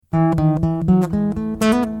Hello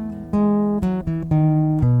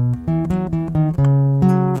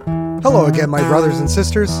again, my brothers and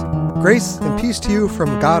sisters. Grace and peace to you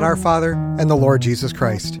from God our Father and the Lord Jesus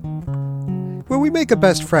Christ. When we make a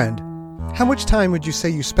best friend, how much time would you say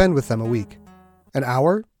you spend with them a week? An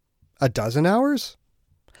hour? A dozen hours?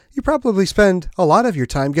 You probably spend a lot of your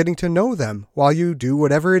time getting to know them while you do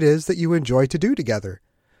whatever it is that you enjoy to do together.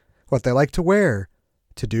 What they like to wear,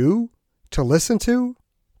 to do, to listen to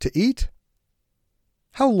eat.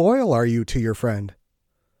 How loyal are you to your friend?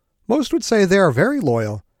 Most would say they are very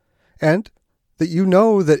loyal, and that you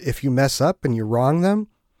know that if you mess up and you wrong them,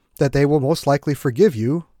 that they will most likely forgive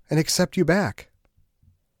you and accept you back.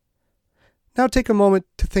 Now take a moment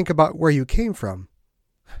to think about where you came from.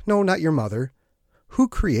 No, not your mother. Who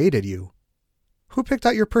created you? Who picked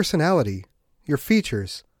out your personality, your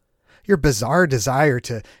features, your bizarre desire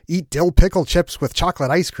to eat dill pickle chips with chocolate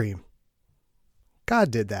ice cream? God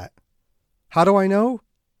did that. How do I know?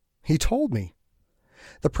 He told me.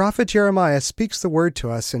 The prophet Jeremiah speaks the word to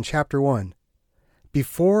us in chapter 1.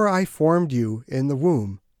 Before I formed you in the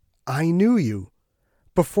womb, I knew you.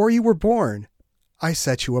 Before you were born, I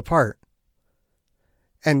set you apart.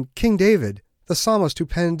 And King David, the psalmist who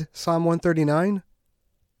penned Psalm 139,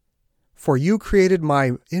 for you created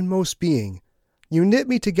my inmost being. You knit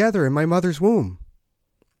me together in my mother's womb.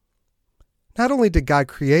 Not only did God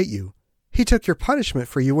create you, He took your punishment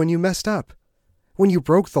for you when you messed up, when you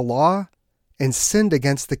broke the law and sinned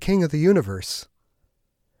against the King of the universe.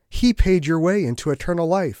 He paid your way into eternal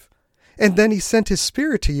life, and then He sent His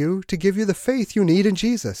Spirit to you to give you the faith you need in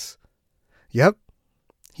Jesus. Yep,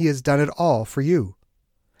 He has done it all for you.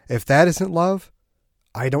 If that isn't love,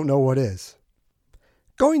 I don't know what is.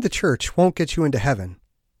 Going to church won't get you into heaven.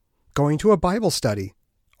 Going to a Bible study,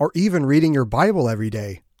 or even reading your Bible every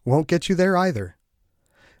day, won't get you there either.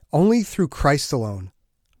 Only through Christ alone,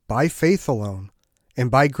 by faith alone,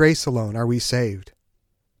 and by grace alone are we saved.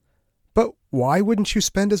 But why wouldn't you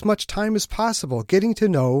spend as much time as possible getting to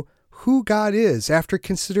know who God is after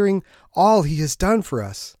considering all He has done for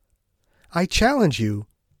us? I challenge you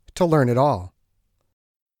to learn it all.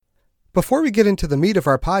 Before we get into the meat of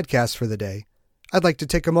our podcast for the day, I'd like to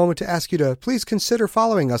take a moment to ask you to please consider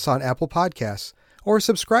following us on Apple Podcasts or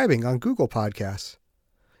subscribing on Google Podcasts.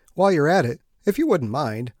 While you're at it, if you wouldn't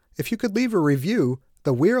mind, if you could leave a review,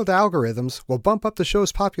 the weird algorithms will bump up the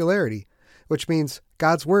show's popularity, which means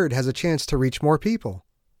God's Word has a chance to reach more people.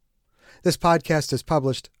 This podcast is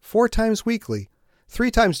published 4 times weekly.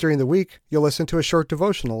 3 times during the week, you'll listen to a short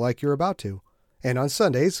devotional like you're about to. And on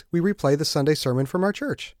Sundays, we replay the Sunday sermon from our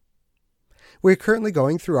church. We're currently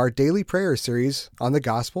going through our daily prayer series on the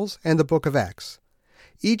Gospels and the book of Acts.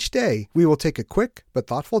 Each day, we will take a quick but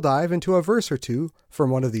thoughtful dive into a verse or two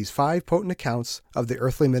from one of these 5 potent accounts of the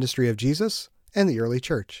earthly ministry of Jesus and the early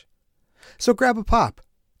church. So grab a pop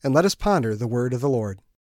and let us ponder the word of the Lord.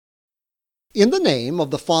 In the name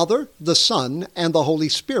of the Father, the Son, and the Holy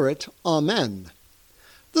Spirit, Amen.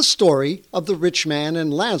 The story of the rich man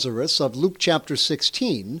and Lazarus of Luke chapter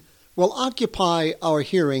 16 will occupy our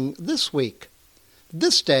hearing this week.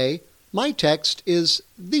 This day, my text is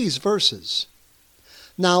these verses.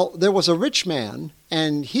 Now there was a rich man,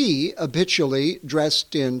 and he, habitually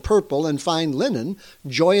dressed in purple and fine linen,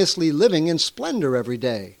 joyously living in splendor every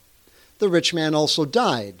day. The rich man also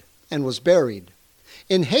died, and was buried.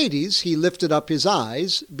 In Hades he lifted up his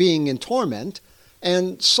eyes, being in torment,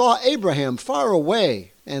 and saw Abraham far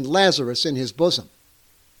away, and Lazarus in his bosom.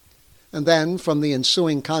 And then, from the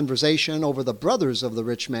ensuing conversation over the brothers of the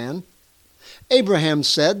rich man, Abraham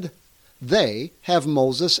said, They have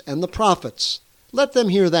Moses and the prophets. Let them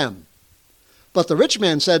hear them. But the rich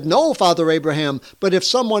man said, No, Father Abraham, but if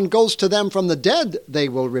someone goes to them from the dead, they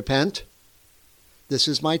will repent. This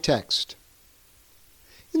is my text.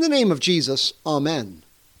 In the name of Jesus, Amen.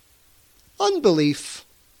 Unbelief.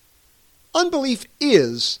 Unbelief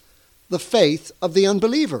is the faith of the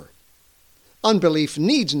unbeliever. Unbelief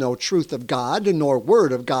needs no truth of God, nor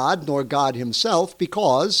word of God, nor God himself,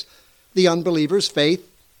 because the unbeliever's faith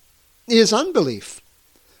is unbelief.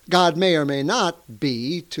 God may or may not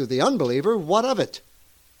be, to the unbeliever, what of it?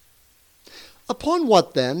 Upon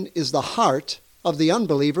what, then, is the heart of the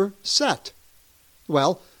unbeliever set?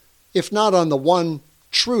 Well, if not on the one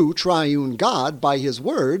true triune God by his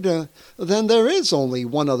word, then there is only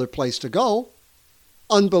one other place to go.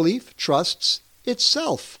 Unbelief trusts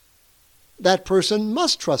itself. That person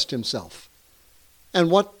must trust himself. And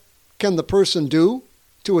what can the person do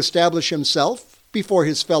to establish himself before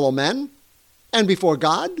his fellow men and before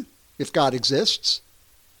God, if God exists?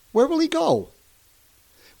 Where will he go?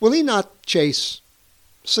 Will he not chase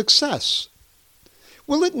success?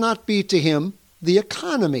 Will it not be to him the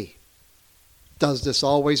economy. Does this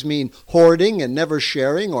always mean hoarding and never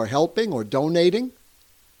sharing or helping or donating?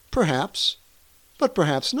 Perhaps, but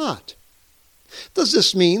perhaps not. Does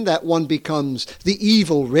this mean that one becomes the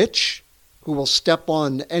evil rich who will step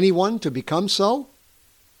on anyone to become so?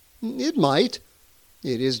 It might.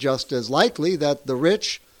 It is just as likely that the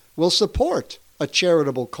rich will support a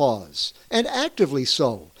charitable cause, and actively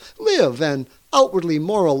so, live an outwardly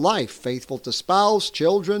moral life, faithful to spouse,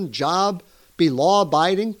 children, job, be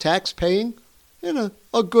law-abiding, tax-paying, and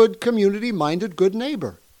a good community-minded good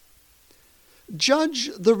neighbor. Judge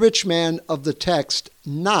the rich man of the text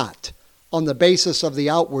not on the basis of the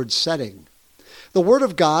outward setting. The Word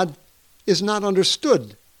of God is not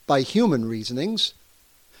understood by human reasonings.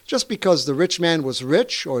 Just because the rich man was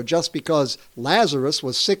rich, or just because Lazarus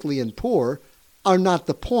was sickly and poor, are not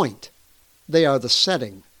the point. They are the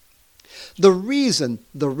setting. The reason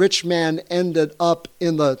the rich man ended up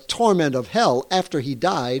in the torment of hell after he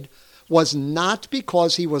died was not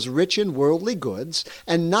because he was rich in worldly goods,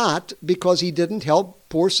 and not because he didn't help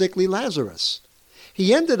poor sickly Lazarus.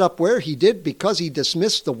 He ended up where he did because he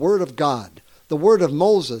dismissed the Word of God, the Word of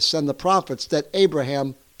Moses and the prophets that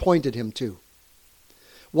Abraham pointed him to.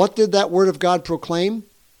 What did that Word of God proclaim?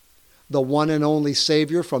 The one and only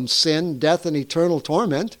Savior from sin, death, and eternal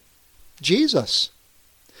torment, Jesus.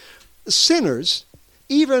 Sinners,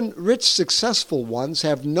 even rich successful ones,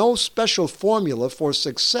 have no special formula for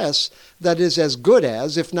success that is as good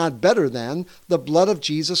as, if not better than, the blood of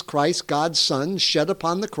Jesus Christ, God's Son, shed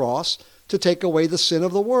upon the cross to take away the sin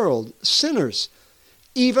of the world. Sinners,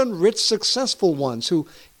 even rich successful ones who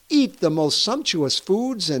eat the most sumptuous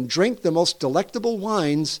foods and drink the most delectable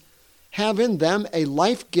wines, have in them a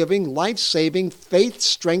life-giving, life-saving,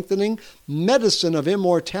 faith-strengthening medicine of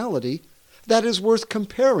immortality that is worth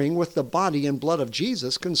comparing with the body and blood of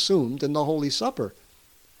Jesus consumed in the Holy Supper.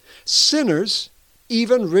 Sinners,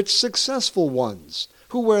 even rich successful ones,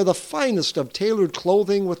 who wear the finest of tailored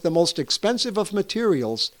clothing with the most expensive of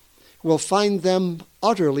materials, will find them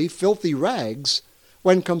utterly filthy rags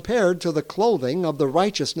when compared to the clothing of the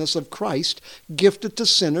righteousness of Christ gifted to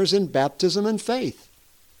sinners in baptism and faith.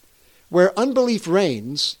 Where unbelief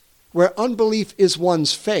reigns, where unbelief is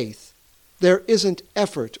one's faith, there isn't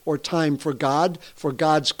effort or time for God, for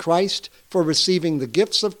God's Christ, for receiving the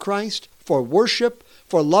gifts of Christ, for worship,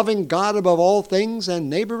 for loving God above all things and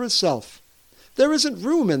neighbor as self. There isn't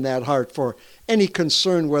room in that heart for any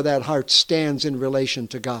concern where that heart stands in relation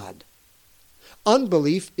to God.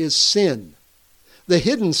 Unbelief is sin, the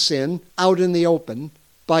hidden sin out in the open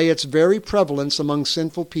by its very prevalence among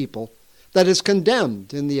sinful people, that is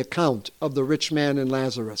condemned in the account of the rich man and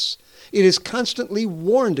Lazarus. It is constantly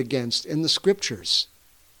warned against in the Scriptures.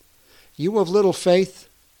 You of little faith,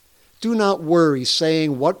 do not worry,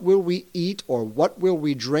 saying, "What will we eat, or what will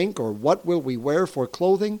we drink, or what will we wear for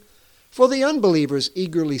clothing?" For the unbelievers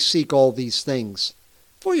eagerly seek all these things.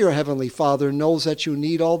 For your heavenly Father knows that you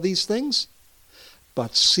need all these things.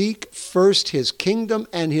 But seek first His kingdom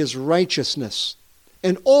and His righteousness,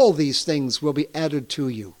 and all these things will be added to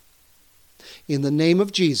you. In the name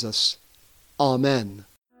of Jesus, Amen.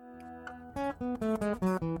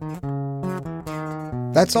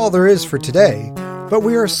 That's all there is for today, but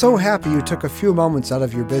we are so happy you took a few moments out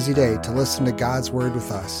of your busy day to listen to God's Word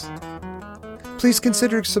with us. Please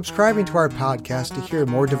consider subscribing to our podcast to hear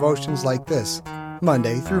more devotions like this,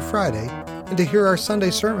 Monday through Friday, and to hear our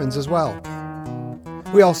Sunday sermons as well.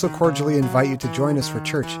 We also cordially invite you to join us for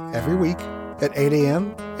church every week at 8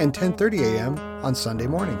 a.m. and 10:30 a.m. on Sunday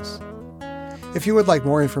mornings. If you would like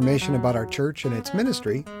more information about our church and its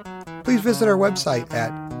ministry, please visit our website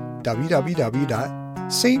at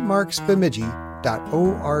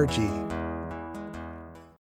www.stmarksbemidji.org.